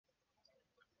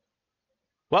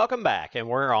Welcome back, and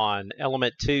we're on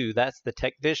element 2. That's the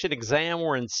technician exam.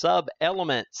 We're in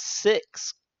sub-element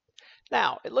 6.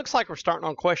 Now, it looks like we're starting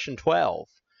on question 12,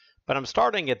 but I'm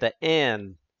starting at the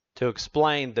end to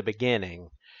explain the beginning.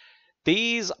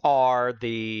 These are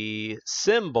the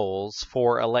symbols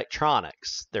for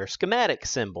electronics. They're schematic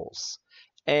symbols.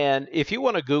 And if you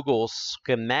want to Google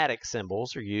schematic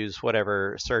symbols or use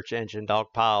whatever search engine,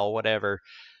 Dogpile, whatever,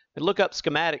 and look up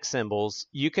schematic symbols,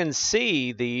 you can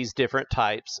see these different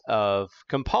types of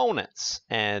components,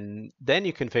 and then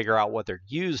you can figure out what they're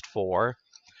used for.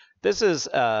 This is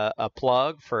a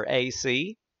plug for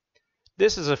AC.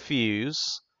 This is a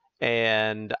fuse,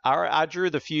 and I drew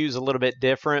the fuse a little bit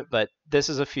different, but this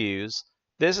is a fuse.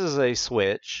 This is a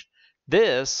switch.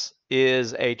 This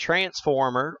is a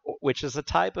transformer, which is a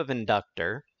type of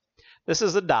inductor. This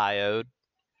is a diode.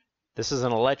 This is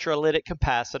an electrolytic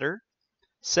capacitor.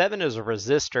 7 is a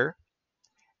resistor.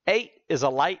 8 is a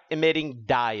light-emitting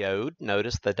diode.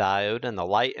 Notice the diode and the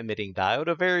light-emitting diode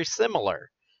are very similar,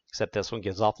 except this one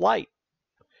gives off light.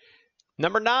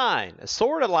 Number 9 is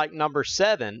sort of like number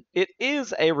 7. It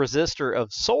is a resistor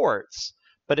of sorts,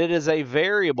 but it is a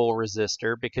variable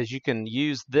resistor because you can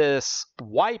use this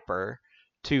wiper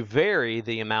to vary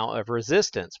the amount of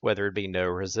resistance, whether it be no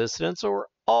resistance or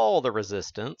all the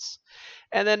resistance.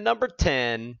 And then number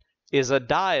 10 is a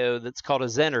diode that's called a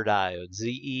Zener diode,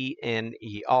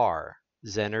 Z-E-N-E-R,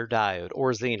 Zener diode,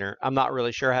 or Zener. I'm not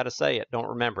really sure how to say it, don't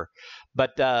remember.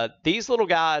 But these little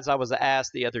guys, I was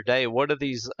asked the other day, what do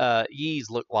these E's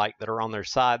look like that are on their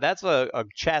side? That's a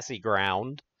chassis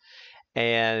ground.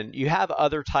 And you have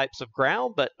other types of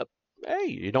ground, but hey,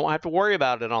 you don't have to worry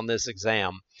about it on this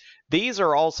exam. These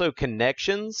are also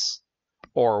connections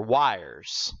or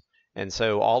wires. And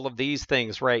so all of these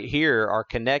things right here are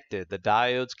connected. The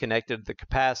diode's connected to the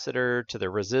capacitor, to the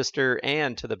resistor,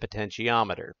 and to the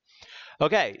potentiometer.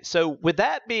 Okay, so with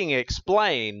that being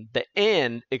explained, the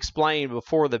end explained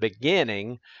before the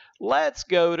beginning, let's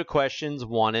go to questions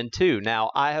 1 and 2.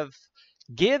 Now, I have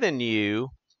given you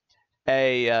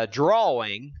a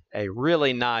drawing, a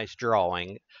really nice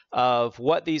drawing, of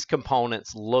what these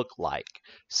components look like.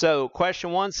 So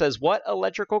question 1 says, what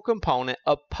electrical component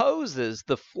opposes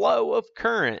the flow of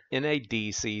current in a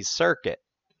DC circuit?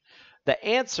 The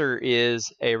answer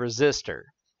is a resistor.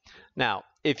 Now,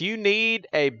 if you need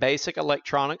a basic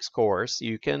electronics course,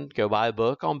 you can go buy a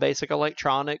book on basic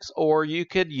electronics, or you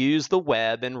could use the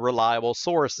web and reliable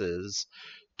sources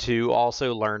to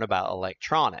also learn about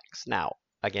electronics. Now,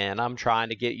 again, I'm trying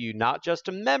to get you not just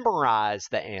to memorize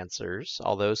the answers,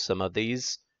 although some of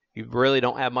these you really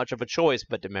don't have much of a choice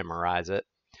but to memorize it,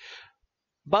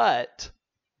 but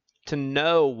to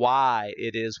know why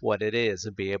it is what it is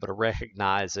and be able to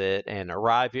recognize it and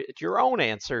arrive at your own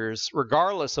answers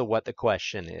regardless of what the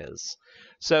question is.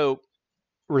 So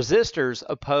resistors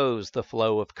oppose the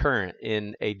flow of current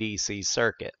in a DC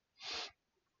circuit.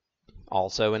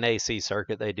 Also, an AC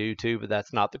circuit they do too, but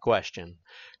that's not the question.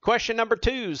 Question number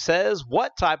 2 says,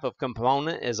 what type of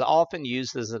component is often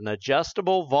used as an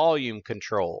adjustable volume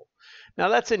control? Now,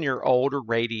 that's in your older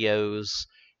radios,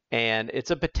 and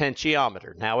it's a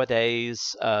potentiometer.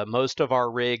 Nowadays, most of our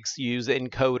rigs use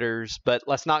encoders, but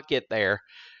let's not get there.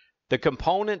 The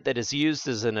component that is used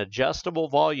as an adjustable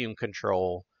volume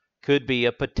control could be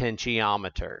a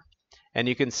potentiometer. And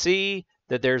you can see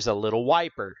that there's a little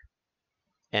wiper,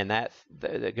 and that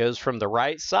goes from the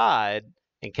right side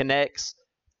and connects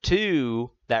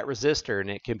to that resistor, and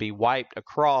it can be wiped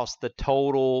across the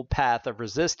total path of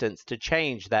resistance to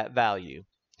change that value.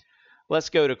 Let's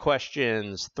go to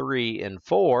questions 3 and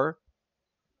 4.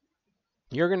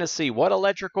 You're going to see what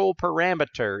electrical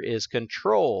parameter is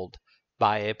controlled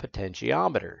by a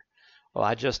potentiometer. Well,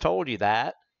 I just told you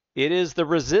that. It is the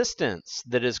resistance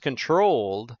that is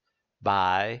controlled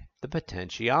by the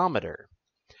potentiometer.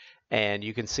 And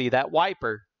you can see that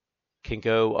wiper can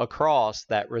go across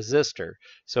that resistor.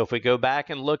 So if we go back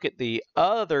and look at the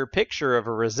other picture of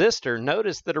a resistor,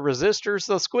 notice that a resistor is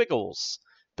the squiggles.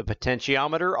 The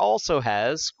potentiometer also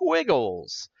has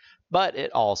squiggles, but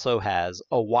it also has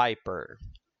a wiper.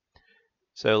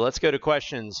 So let's go to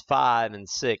questions 5 and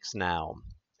 6 now.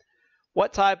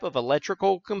 What type of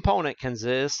electrical component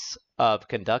consists of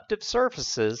conductive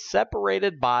surfaces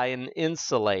separated by an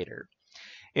insulator?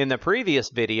 In the previous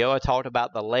video, I talked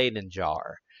about the Leyden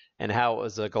jar and how it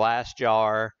was a glass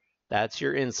jar. That's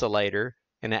your insulator,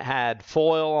 and it had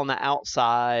foil on the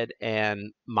outside,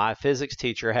 and my physics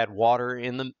teacher had water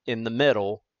in the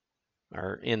middle,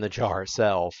 or in the jar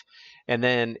itself, and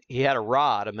then he had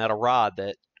a metal rod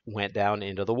that went down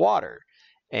into the water,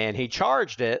 and he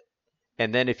charged it,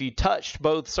 and then if you touched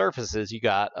both surfaces, you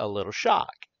got a little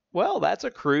shock. Well, that's a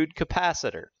crude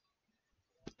capacitor.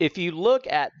 if you look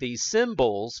at the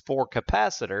symbols for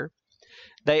capacitor,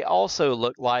 they also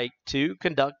look like two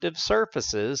conductive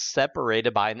surfaces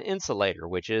separated by an insulator,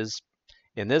 which is,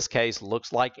 in this case,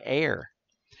 looks like air.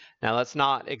 Now, that's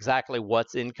not exactly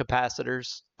what's in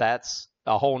capacitors. That's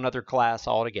a whole nother class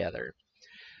altogether.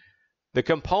 The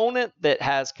component that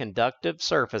has conductive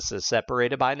surfaces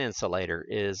separated by an insulator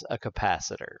is a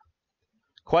capacitor.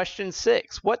 Question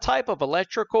 6. What type of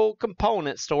electrical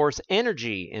component stores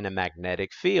energy in a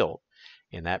magnetic field?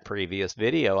 In that previous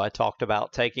video, I talked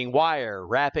about taking wire,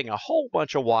 wrapping a whole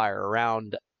bunch of wire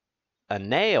around a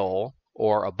nail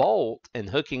or a bolt and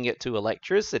hooking it to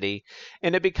electricity,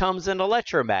 and it becomes an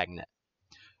electromagnet.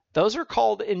 Those are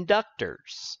called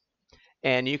inductors.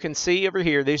 And you can see over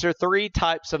here, these are 3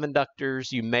 types of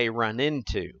inductors you may run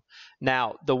into.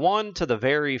 Now, the one to the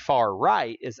very far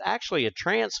right is actually a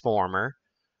transformer,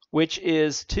 which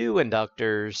is 2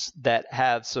 inductors that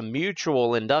have some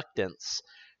mutual inductance.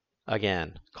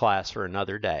 Again, class for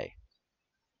another day.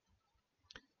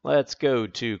 Let's go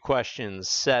to questions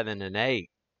 7 and 8.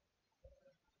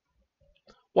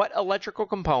 What electrical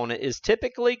component is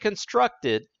typically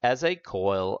constructed as a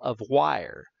coil of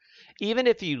wire? Even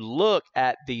if you look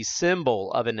at the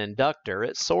symbol of an inductor,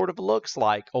 it sort of looks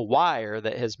like a wire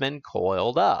that has been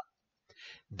coiled up.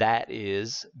 That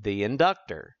is the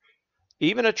inductor.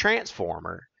 Even a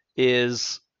transformer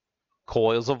is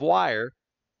coils of wire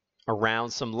around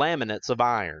some laminates of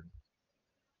iron,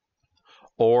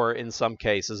 or in some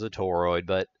cases a toroid,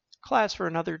 but class for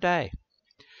another day.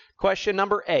 Question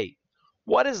number 8.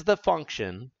 What is the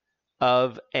function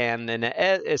of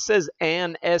it says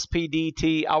an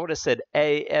SPDT. I would have said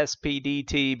a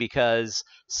SPDT because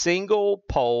single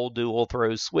pole dual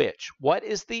throw switch. What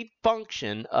is the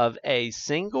function of a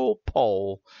single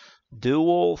pole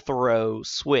dual throw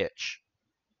switch?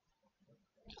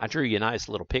 I drew you a nice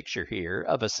little picture here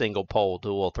of a single pole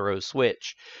dual throw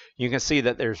switch. You can see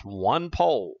that there's one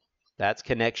pole, that's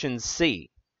connection C.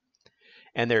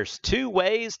 And there's 2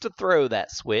 ways to throw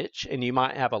that switch, and you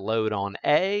might have a load on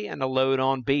A and a load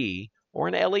on B, or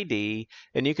an LED,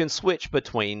 and you can switch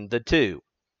between the 2.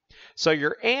 So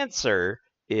your answer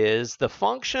is the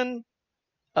function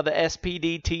of the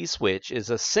SPDT switch is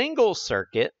a single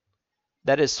circuit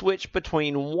that is switched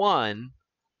between one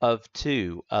of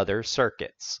 2 other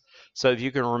circuits. So if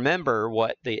you can remember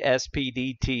what the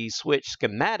SPDT switch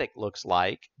schematic looks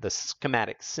like, the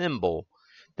schematic symbol,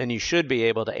 then you should be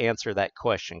able to answer that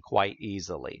question quite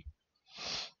easily.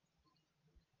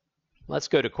 Let's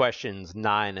go to questions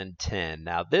 9 and 10.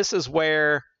 Now this is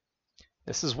where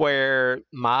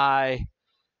my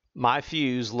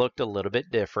fuse looked a little bit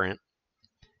different,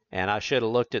 and I should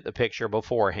have looked at the picture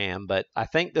beforehand, but I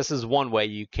think this is one way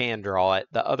you can draw it.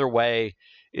 The other way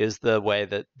is the way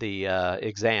that the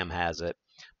exam has it.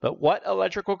 But what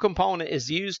electrical component is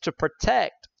used to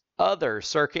protect other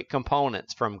circuit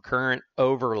components from current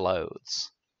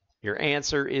overloads? Your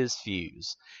answer is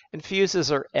fuse. And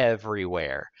fuses are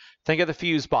everywhere. Think of the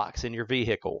fuse box in your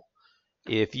vehicle.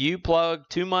 If you plug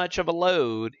too much of a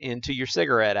load into your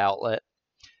cigarette outlet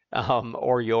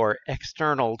or your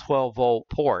external 12-volt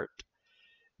port,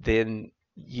 then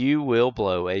you will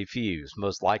blow a fuse.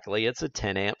 Most likely it's a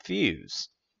 10-amp fuse.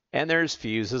 And there's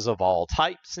fuses of all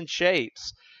types and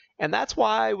shapes. And that's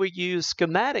why we use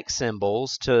schematic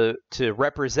symbols to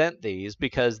represent these,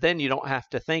 because then you don't have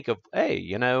to think of, hey,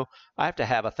 you know, I have to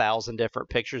have 1,000 different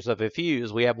pictures of a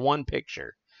fuse. We have one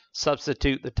picture.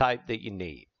 Substitute the type that you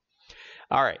need.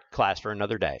 All right, class for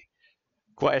another day.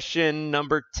 Question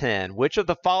number 10. Which of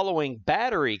the following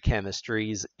battery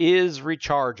chemistries is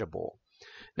rechargeable?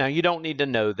 Now, you don't need to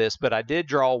know this, but I did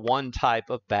draw one type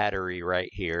of battery right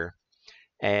here.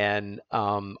 And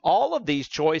all of these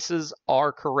choices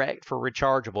are correct for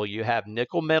rechargeable. You have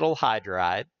nickel metal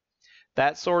hydride.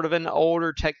 That's sort of an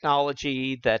older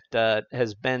technology that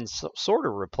has been sort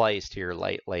of replaced here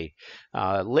lately.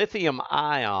 Lithium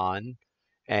ion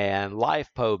and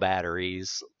LiFePO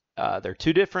batteries, they're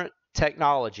 2 different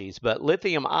technologies, but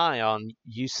lithium ion,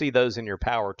 you see those in your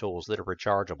power tools that are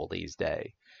rechargeable these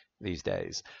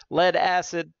days. Lead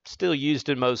acid, still used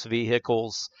in most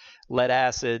vehicles. Lead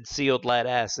acid, sealed lead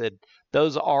acid,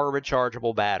 those are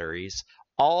rechargeable batteries.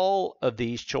 All of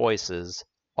these choices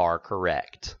are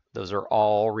correct. Those are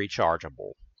all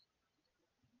rechargeable.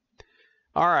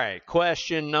 All right,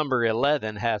 question number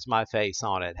 11 has my face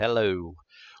on it. Hello.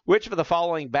 Which of the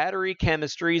following battery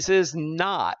chemistries is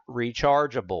not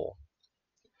rechargeable?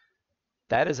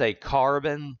 That is a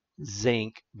carbon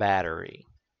zinc battery.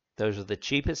 Those are the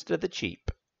cheapest of the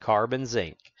cheap, carbon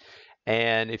zinc.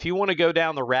 And if you want to go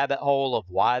down the rabbit hole of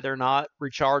why they're not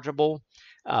rechargeable,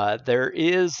 There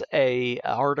is an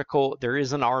article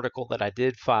that I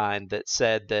did find that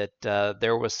said that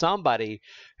there was somebody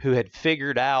who had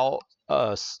figured out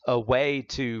a way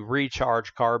to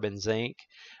recharge carbon zinc,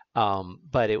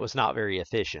 but it was not very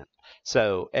efficient.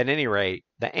 So at any rate,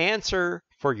 the answer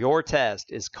for your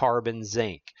test is carbon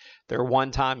zinc. They're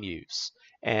one-time use.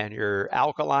 And your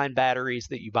alkaline batteries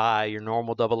that you buy, your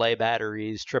normal AA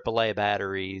batteries, AAA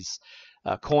batteries,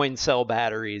 coin cell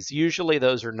batteries, usually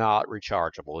those are not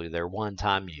rechargeable. They're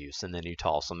one-time use, and then you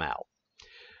toss them out.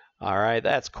 All right,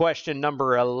 that's question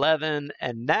number 11.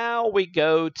 And now we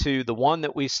go to the one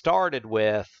that we started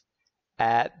with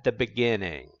at the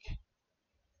beginning.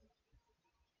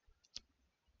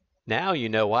 Now you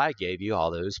know why I gave you all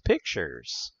those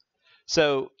pictures.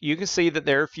 So you can see that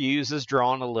their fuse is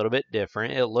drawn a little bit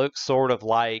different. It looks sort of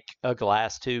like a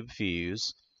glass tube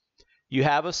fuse. You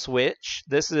have a switch.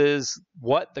 This is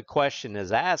what the question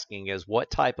is asking, is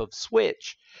what type of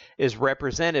switch is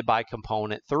represented by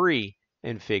component 3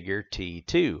 in figure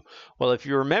T2. Well, if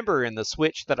you remember in the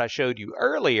switch that I showed you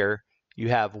earlier, you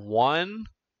have one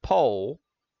pole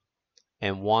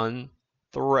and one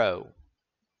throw.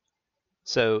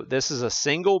 So this is a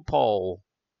single pole,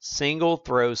 single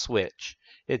throw switch.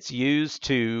 It's used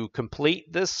to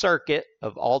complete this circuit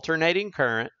of alternating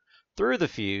current through the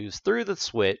fuse, through the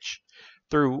switch,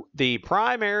 through the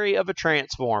primary of a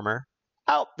transformer,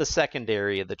 out the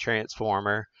secondary of the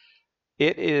transformer.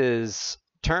 It is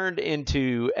turned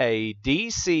into a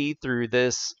DC through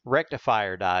this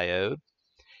rectifier diode,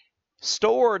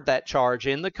 stored that charge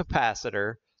in the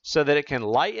capacitor so that it can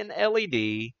light an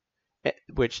LED,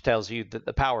 which tells you that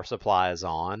the power supply is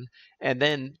on, and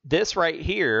then this right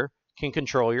here can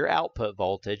control your output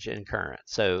voltage and current.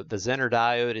 So the Zener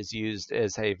diode is used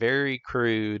as a very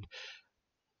crude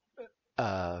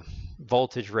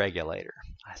voltage regulator.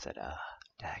 I said,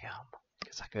 daggum,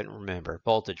 because I couldn't remember.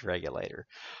 Voltage regulator.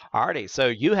 Alrighty, so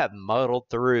you have muddled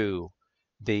through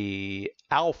the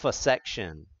alpha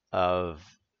section of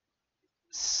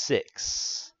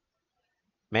 6.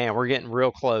 Man, we're getting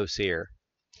real close here.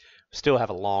 Still have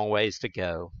a long ways to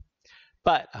go.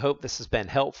 But I hope this has been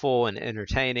helpful and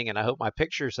entertaining, and I hope my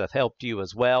pictures have helped you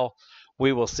as well.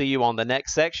 We will see you on the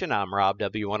next section. I'm Rob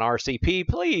W1RCP.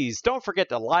 Please don't forget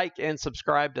to like and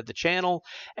subscribe to the channel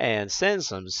and send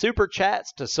some super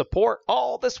chats to support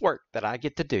all this work that I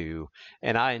get to do.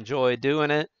 And I enjoy doing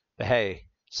it. But hey,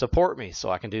 support me so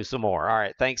I can do some more. All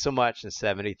right, thanks so much. And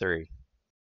 73.